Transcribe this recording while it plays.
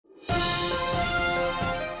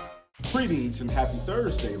Greetings and happy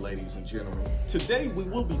Thursday, ladies and gentlemen. Today we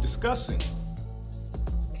will be discussing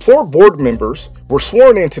 4 board members were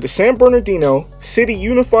sworn into the San Bernardino City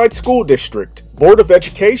Unified School District Board of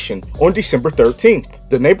Education on December 13th.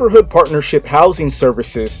 The Neighborhood Partnership Housing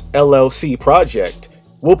Services LLC project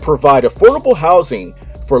will provide affordable housing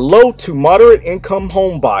for low to moderate income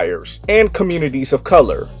home buyers and communities of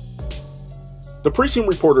color. The Precinct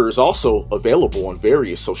Reporter is also available on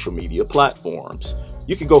various social media platforms.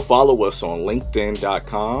 You can go follow us on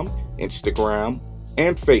LinkedIn.com, Instagram,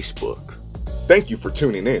 and Facebook. Thank you for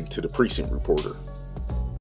tuning in to the Precinct Reporter.